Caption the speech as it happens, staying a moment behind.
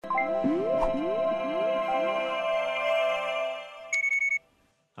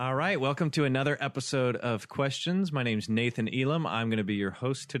All right, welcome to another episode of Questions. My name's Nathan Elam. I'm going to be your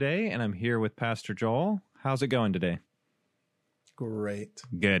host today, and I'm here with Pastor Joel. How's it going today? Great.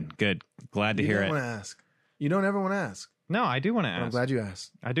 Good. Glad to hear it. You don't want to ask. You don't ever want to ask. No, I do want to ask. I'm glad you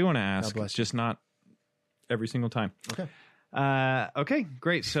asked. I do want to ask. God bless you. Just not every single time. Okay. Okay,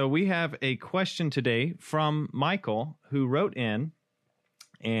 great. So we have a question today from Michael, who wrote in,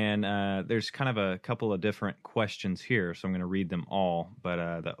 and there's kind of a couple of different questions here, so I'm going to read them all,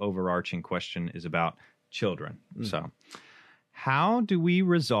 but the overarching question is about children. So, how do we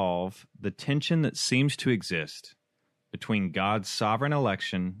resolve the tension that seems to exist between God's sovereign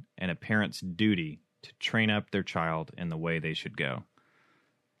election and a parent's duty to train up their child in the way they should go?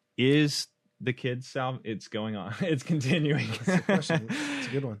 Is the kid's it's going on. It's continuing. That's the question. It's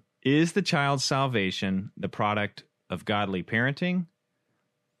a good one. Is the child's salvation the product of godly parenting?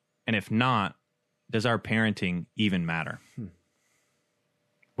 And if not, does our parenting even matter?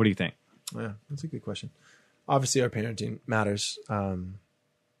 What do you think? Yeah, that's a good question. Obviously, our parenting matters.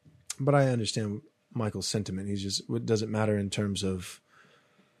 But I understand Michael's sentiment. He's just, it doesn't matter in terms of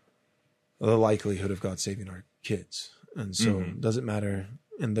the likelihood of God saving our kids. And so it doesn't matter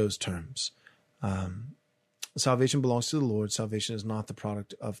in those terms. Salvation belongs to the Lord. Salvation is not the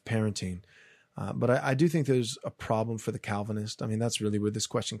product of parenting. But I do think there's a problem for the Calvinist. I mean, that's really where this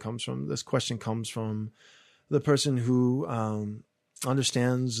question comes from. This question comes from the person who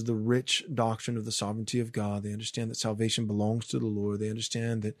understands the rich doctrine of the sovereignty of God. They understand that salvation belongs to the Lord. They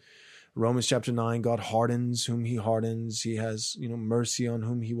understand that Romans chapter 9, God hardens whom he hardens. He has, mercy on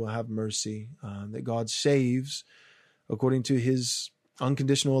whom he will have mercy. That God saves according to his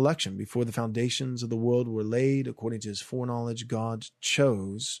unconditional election. Before the foundations of the world were laid, according to his foreknowledge, God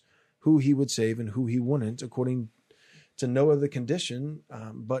chose who he would save and who he wouldn't, according to no other condition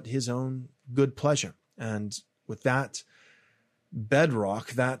but his own good pleasure. And with that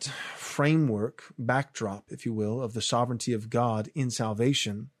bedrock, that framework, backdrop, if you will, of the sovereignty of God in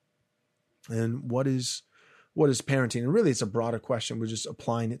salvation, and what is parenting? And really, it's a broader question. We're just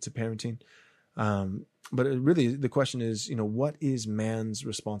applying it to parenting. But really, the question is, what is man's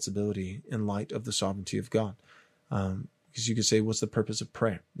responsibility in light of the sovereignty of God? Because you could say, what's the purpose of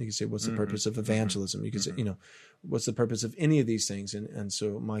prayer? You could say, what's the purpose of evangelism? You could say, what's the purpose of any of these things? And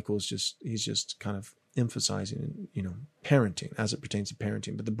so Michael's he's just kind of emphasizing, parenting as it pertains to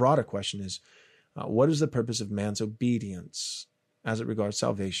parenting. But the broader question is, what is the purpose of man's obedience as it regards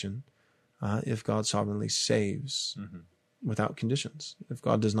salvation if God sovereignly saves without conditions? If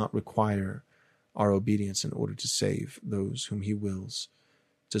God does not require our obedience in order to save those whom he wills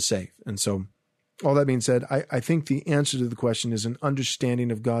to save. And so, all that being said, I think the answer to the question is an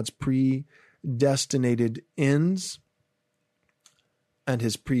understanding of God's predestinated ends and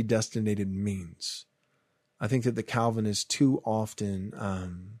his predestinated means. I think that the Calvinists too often,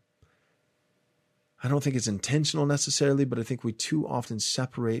 I don't think it's intentional necessarily, but I think we too often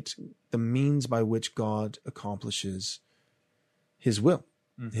separate the means by which God accomplishes his will,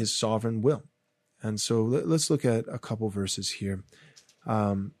 his sovereign will. And so let's look at a couple verses here.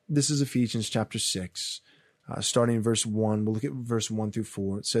 This is Ephesians chapter 6, starting in verse 1. We'll look at verse 1 through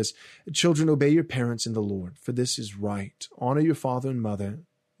 4. It says, "Children, obey your parents in the Lord, for this is right. Honor your father and mother.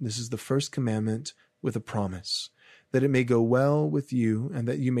 This is the first commandment with a promise, that it may go well with you and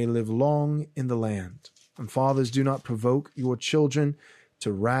that you may live long in the land. And fathers, do not provoke your children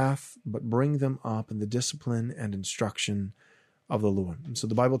to wrath, but bring them up in the discipline and instruction of the Lord." And so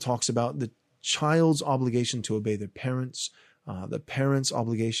the Bible talks about the child's obligation to obey their parents, the parents'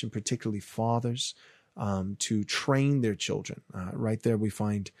 obligation, particularly fathers, to train their children. Right there we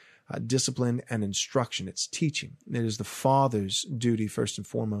find discipline and instruction. It's teaching. It is the father's duty, first and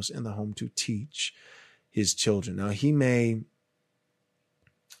foremost, in the home to teach his children. Now, he may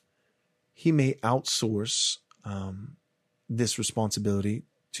outsource this responsibility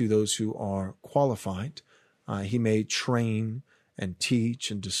to those who are qualified. He may train and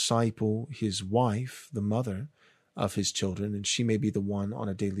teach and disciple his wife, the mother of his children, and she may be the one on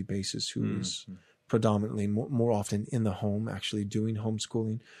a daily basis who is predominantly more often in the home, actually doing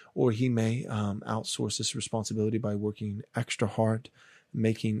homeschooling, or he may outsource this responsibility by working extra hard,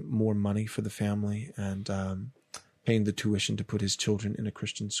 making more money for the family, and paying the tuition to put his children in a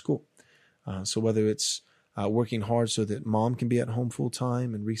Christian school. So whether it's working hard so that mom can be at home full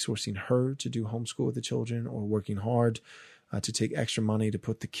time and resourcing her to do homeschool with the children, or working hard to take extra money to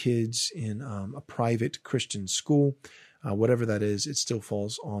put the kids in a private Christian school, whatever that is, it still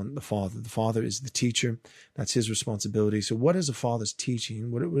falls on the father. The father is the teacher. That's his responsibility. So what is the father's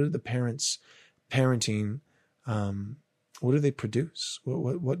teaching? What are the parents' parenting what do they produce?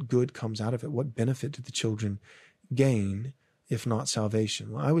 What good comes out of it? What benefit do the children gain, if not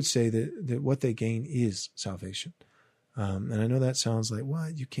salvation? Well, I would say that what they gain is salvation. And I know that sounds like,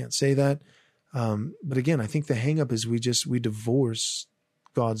 what? You can't say that. But again, I think the hang up is we divorce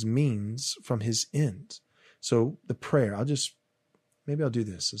God's means from his ends. So the prayer, maybe I'll do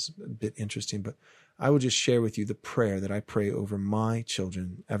this. It's a bit interesting, but I will just share with you the prayer that I pray over my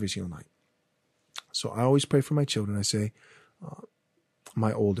children every single night. So I always pray for my children. I say,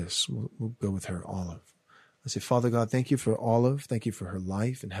 my oldest, we'll go with her, Olive. I say, Father God, thank you for Olive. Thank you for her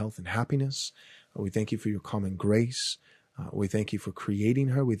life and health and happiness. We thank you for your common grace. We thank you for creating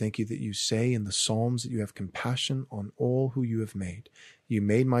her. We thank you that you say in the Psalms that you have compassion on all who you have made. You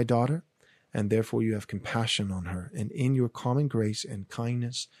made my daughter, and therefore you have compassion on her. And in your common grace and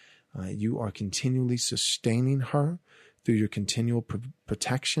kindness, you are continually sustaining her through your continual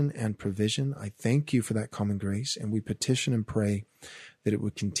protection and provision. I thank you for that common grace, and we petition and pray that it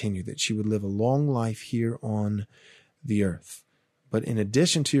would continue, that she would live a long life here on the earth. But in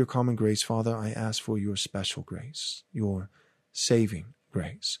addition to your common grace, Father, I ask for your special grace, your saving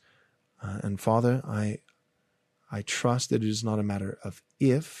grace. And Father, I trust that it is not a matter of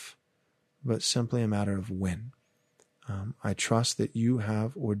if, but simply a matter of when. I trust that you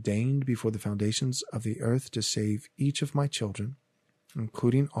have ordained before the foundations of the earth to save each of my children,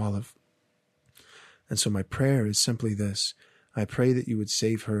 including Olive. And so my prayer is simply this. I pray that you would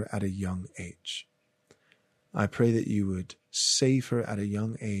save her at a young age. I pray that you would save her at a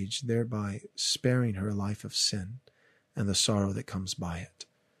young age, thereby sparing her a life of sin and the sorrow that comes by it,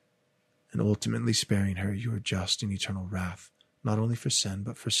 and ultimately sparing her your just and eternal wrath, not only for sin,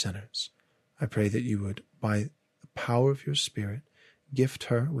 but for sinners. I pray that you would, by the power of your Spirit, gift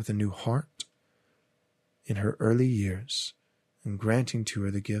her with a new heart in her early years, and granting to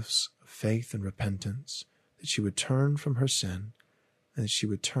her the gifts of faith and repentance, that she would turn from her sin, and that she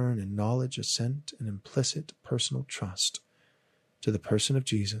would turn in knowledge, assent, and implicit personal trust to the person of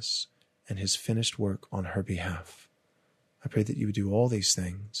Jesus and his finished work on her behalf. I pray that you would do all these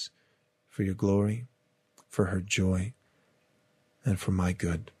things for your glory, for her joy, and for my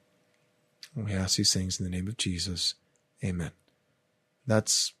good. We ask these things in the name of Jesus. Amen.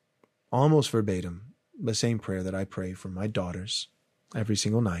 That's almost verbatim the same prayer that I pray for my daughters every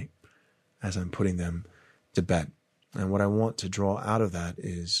single night as I'm putting them to bed. And what I want to draw out of that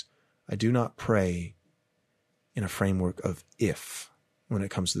is I do not pray in a framework of if when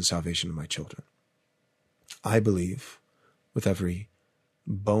it comes to the salvation of my children. I believe with every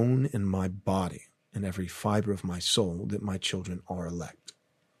bone in my body and every fiber of my soul that my children are elect.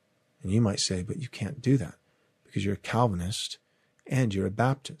 And you might say, but you can't do that because you're a Calvinist and you're a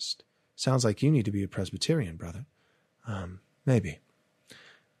Baptist. Sounds like you need to be a Presbyterian, brother. Maybe.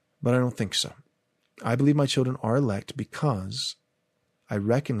 But I don't think so. I believe my children are elect because I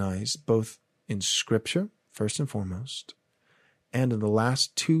recognize both in Scripture, first and foremost, and in the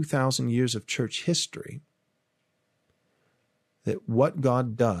last 2,000 years of church history, that what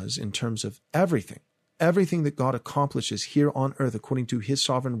God does in terms of everything that God accomplishes here on earth according to his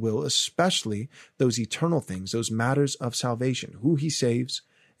sovereign will, especially those eternal things, those matters of salvation, who he saves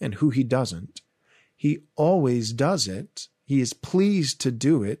and who he doesn't, he always does it. He is pleased to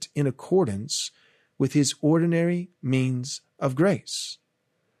do it in accordance with his ordinary means of grace.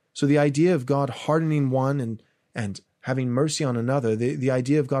 So the idea of God hardening one and having mercy on another, the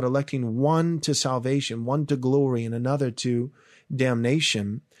idea of God electing one to salvation, one to glory, and another to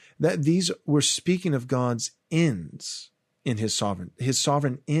damnation, that these were speaking of God's ends in his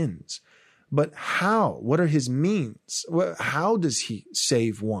sovereign ends. But how? What are his means? How does he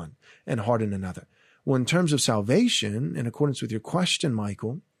save one and harden another? Well, in terms of salvation, in accordance with your question,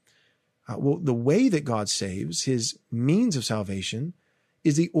 Michael, the way that God saves, his means of salvation,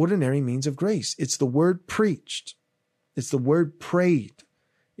 is the ordinary means of grace. It's the word preached. It's the word prayed.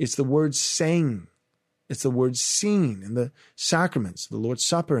 It's the word sang. It's the word seen in the sacraments, the Lord's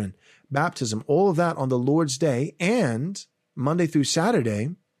Supper and baptism, all of that on the Lord's Day. And Monday through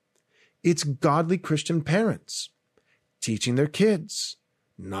Saturday, it's godly Christian parents teaching their kids,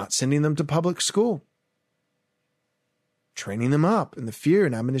 not sending them to public school, training them up in the fear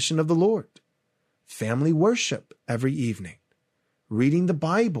and admonition of the Lord, family worship every evening, reading the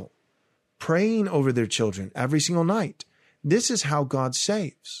Bible, praying over their children every single night. This is how God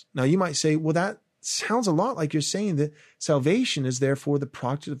saves. Now, you might say, well, that sounds a lot like you're saying that salvation is therefore the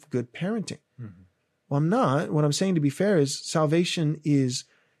product of good parenting. Mm-hmm. Well, I'm not. What I'm saying, to be fair, is salvation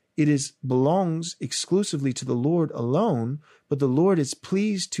belongs exclusively to the Lord alone, but the Lord is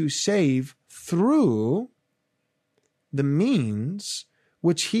pleased to save through the means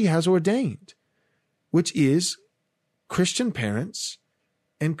which he has ordained, which is Christian parents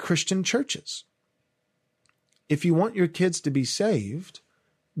and Christian churches. If you want your kids to be saved,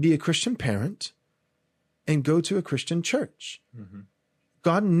 be a Christian parent and go to a Christian church. Mm-hmm.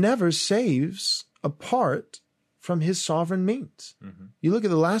 God never saves apart from his sovereign means. Mm-hmm. You look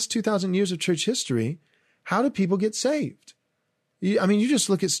at the last 2,000 years of church history, how do people get saved? You just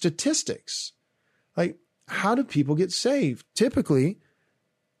look at statistics. Like, how do people get saved? Typically,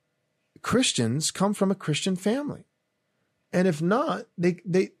 Christians come from a Christian family. And if not,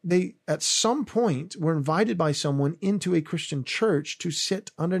 they at some point were invited by someone into a Christian church to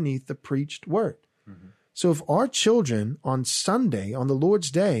sit underneath the preached word. Mm-hmm. So if our children on Sunday, on the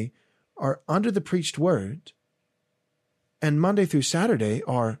Lord's Day, are under the preached word, and Monday through Saturday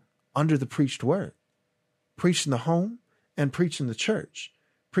are under the preached word, preached in the home and preached in the church,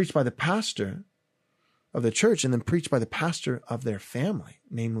 preached by the pastor of the church and then preached by the pastor of their family,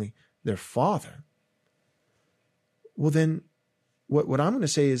 namely their father, well then what I'm going to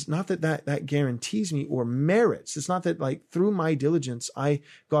say is not that guarantees me or merits. It's not that like through my diligence,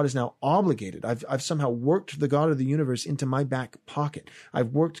 God is now obligated. I've somehow worked the God of the universe into my back pocket.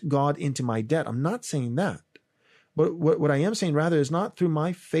 I've worked God into my debt. I'm not saying that. But what I am saying rather is not through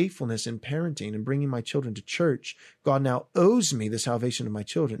my faithfulness in parenting and bringing my children to church, God now owes me the salvation of my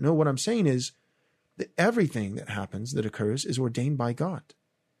children. No, what I'm saying is that everything that happens, that occurs, is ordained by God.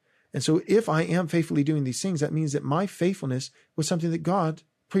 And so if I am faithfully doing these things, that means that my faithfulness was something that God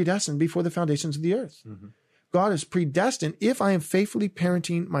predestined before the foundations of the earth. Mm-hmm. God is predestined. If I am faithfully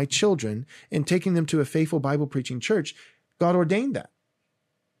parenting my children and taking them to a faithful Bible preaching church, God ordained that.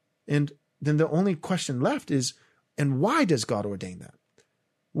 And then the only question left is, and why does God ordain that?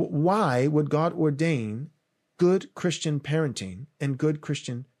 Why would God ordain good Christian parenting and good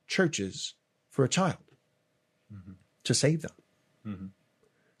Christian churches for a child? Mm-hmm. To save them. Mm-hmm.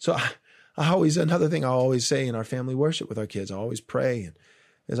 So another thing I always say in our family worship with our kids, I always pray. And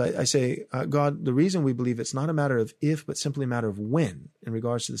as I say, God, the reason we believe it's not a matter of if, but simply a matter of when in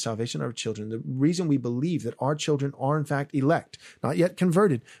regards to the salvation of our children, the reason we believe that our children are in fact elect, not yet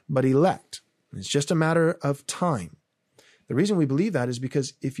converted, but elect. It's just a matter of time. The reason we believe that is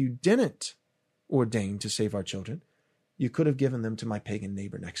because if you didn't ordain to save our children, you could have given them to my pagan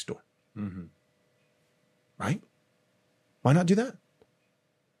neighbor next door. Mm-hmm. Right? Why not do that?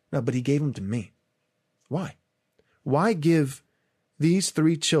 No, but he gave them to me. Why? Why give these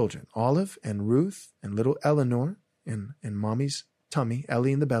three children, Olive and Ruth and little Eleanor in mommy's tummy,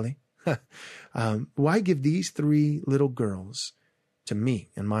 Ellie in the belly, why give these three little girls to me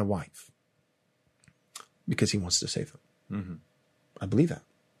and my wife? Because he wants to save them. Mm-hmm. I believe that.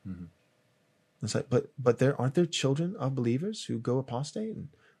 Mm-hmm. It's like, but aren't there children of believers who go apostate and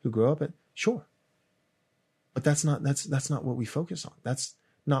who grow up sure. But that's not what we focus on. That's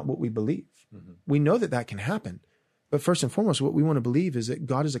not what we believe. Mm-hmm. We know that can happen. But first and foremost, what we want to believe is that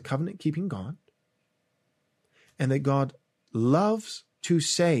God is a covenant-keeping God and that God loves to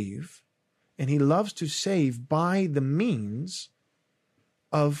save, and he loves to save by the means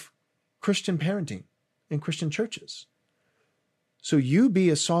of Christian parenting in Christian churches. So you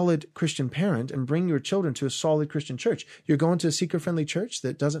be a solid Christian parent and bring your children to a solid Christian church. You're going to a seeker-friendly church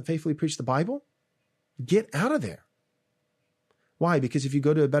that doesn't faithfully preach the Bible? Get out of there. Why? Because if you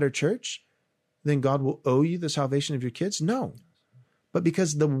go to a better church, then God will owe you the salvation of your kids? No. But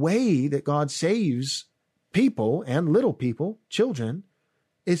because the way that God saves people and little people, children,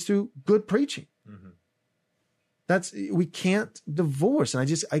 is through good preaching. Mm-hmm. We can't divorce.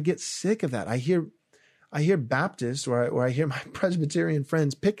 And I get sick of that. I hear Baptists or I hear my Presbyterian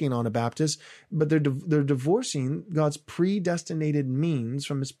friends picking on a Baptist, but they're divorcing God's predestinated means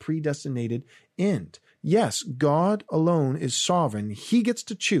from his predestinated end. Yes, God alone is sovereign. He gets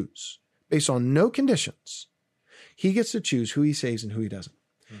to choose based on no conditions. He gets to choose who he saves and who he doesn't.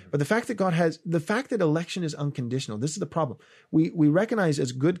 Mm-hmm. But the fact that election is unconditional, this is the problem. We recognize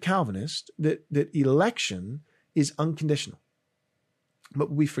as good Calvinists that election is unconditional.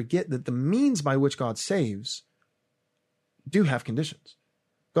 But we forget that the means by which God saves do have conditions.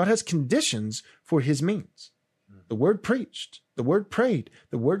 God has conditions for his means. The word preached, the word prayed,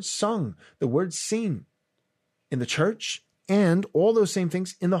 the word sung, the word seen in the church, and all those same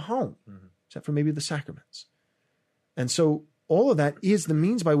things in the home, except for maybe the sacraments. And so all of that is the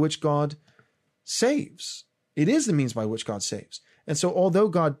means by which God saves. It is the means by which God saves. And so although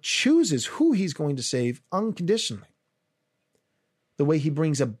God chooses who he's going to save unconditionally, the way he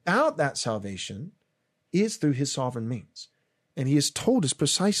brings about that salvation is through his sovereign means. And he has told us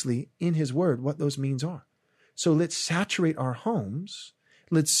precisely in his word what those means are. So let's saturate our homes.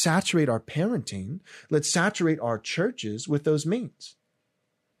 Let's saturate our parenting. Let's saturate our churches with those means.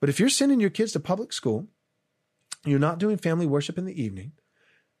 But if you're sending your kids to public school you're not doing family worship in the evening,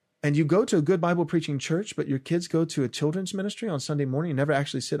 and you go to a good Bible preaching church, but your kids go to a children's ministry on Sunday morning and never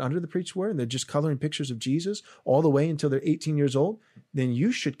actually sit under the preached word, and they're just coloring pictures of Jesus all the way until they're 18 years old, then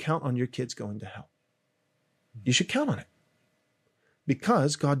you should count on your kids going to hell. You should count on it.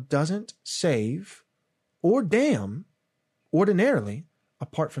 Because God doesn't save or damn ordinarily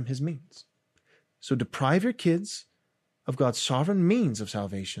apart from his means. So deprive your kids of God's sovereign means of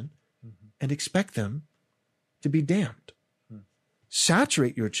salvation and expect them to be damned.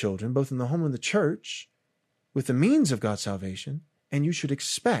 Saturate your children, both in the home and the church, with the means of God's salvation, and you should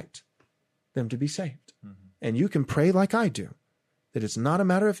expect them to be saved. And you can pray like I do, that it's not a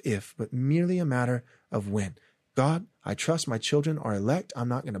matter of if, but merely a matter of when. God, I trust my children are elect. I'm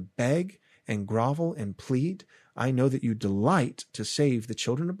not going to beg and grovel and plead. I know that you delight to save the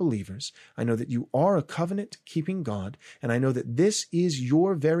children of believers. I know that you are a covenant-keeping God, and I know that this is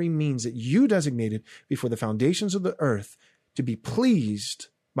your very means that you designated before the foundations of the earth to be pleased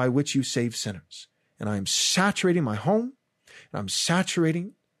by which you save sinners. And I am saturating my home, and I'm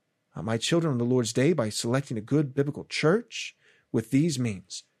saturating my children on the Lord's day by selecting a good biblical church with these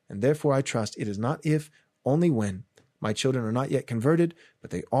means. And therefore I trust it is not if, only when. My children are not yet converted, but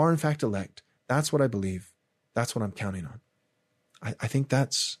they are in fact elect. That's what I believe. That's what I'm counting on. I think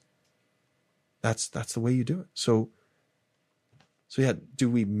that's the way you do it. So yeah, do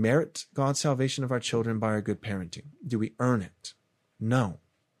we merit God's salvation of our children by our good parenting? Do we earn it? No.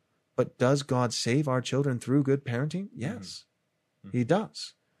 But does God save our children through good parenting? Yes, he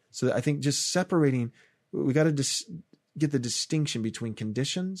does. So I think just separating, we got to get the distinction between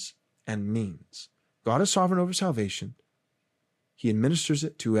conditions and means. God is sovereign over salvation. He administers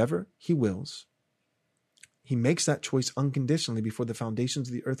it to whoever he wills. He makes that choice unconditionally before the foundations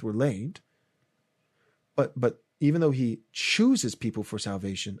of the earth were laid. But even though he chooses people for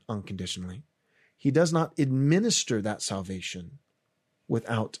salvation unconditionally, he does not administer that salvation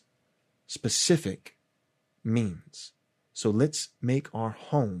without specific means. So let's make our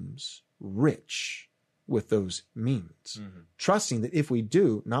homes rich with those means, trusting that if we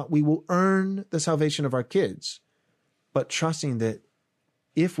do, not we will earn the salvation of our kids, but trusting that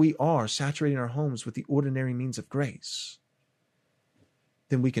if we are saturating our homes with the ordinary means of grace,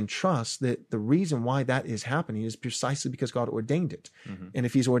 then we can trust that the reason why that is happening is precisely because God ordained it. And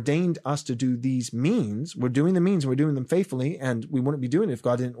if he's ordained us to do these means, we're doing the means, and we're doing them faithfully, and we wouldn't be doing it if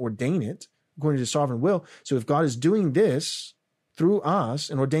God didn't ordain it according to his sovereign will. So if God is doing this through us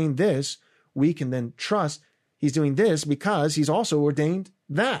and ordained this, we can then trust he's doing this because he's also ordained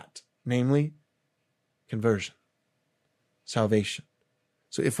that, namely conversion, salvation.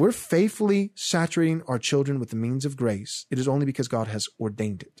 So if we're faithfully saturating our children with the means of grace, it is only because God has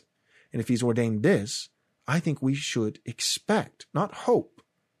ordained it. And if he's ordained this, I think we should expect, not hope,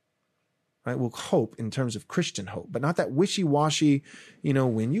 right? We'll hope in terms of Christian hope, but not that wishy-washy,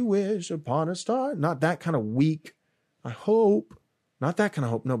 when you wish upon a star, not that kind of weak, I hope, not that kind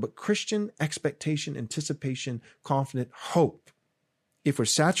of hope. No, but Christian expectation, anticipation, confident hope. If we're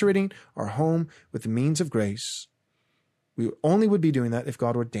saturating our home with the means of grace, we only would be doing that if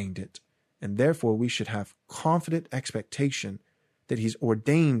God ordained it. And therefore, we should have confident expectation that he's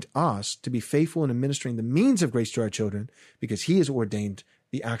ordained us to be faithful in administering the means of grace to our children because he has ordained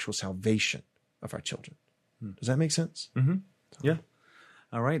the actual salvation of our children. Does that make sense? Yeah.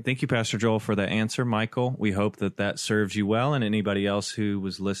 All right. Thank you, Pastor Joel, for that answer, Michael. We hope that serves you well. And anybody else who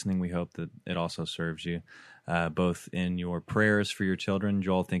was listening, we hope that it also serves you, both in your prayers for your children.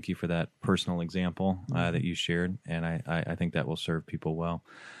 Joel, thank you for that personal example that you shared. And I think that will serve people well.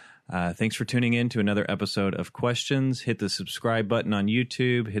 Thanks for tuning in to another episode of Questions. Hit the subscribe button on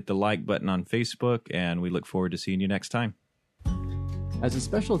YouTube, hit the like button on Facebook, and we look forward to seeing you next time. As a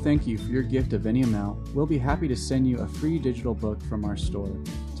special thank you for your gift of any amount, we'll be happy to send you a free digital book from our store.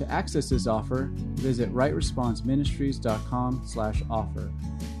 To access this offer, visit rightresponseministries.com/offer.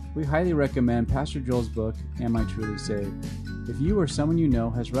 We highly recommend Pastor Joel's book, Am I Truly Saved? If you or someone you know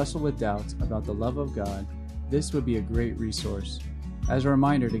has wrestled with doubts about the love of God, this would be a great resource. As a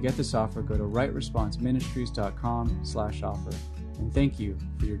reminder, to get this offer, go to rightresponseministries.com/offer. And thank you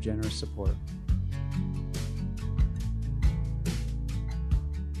for your generous support.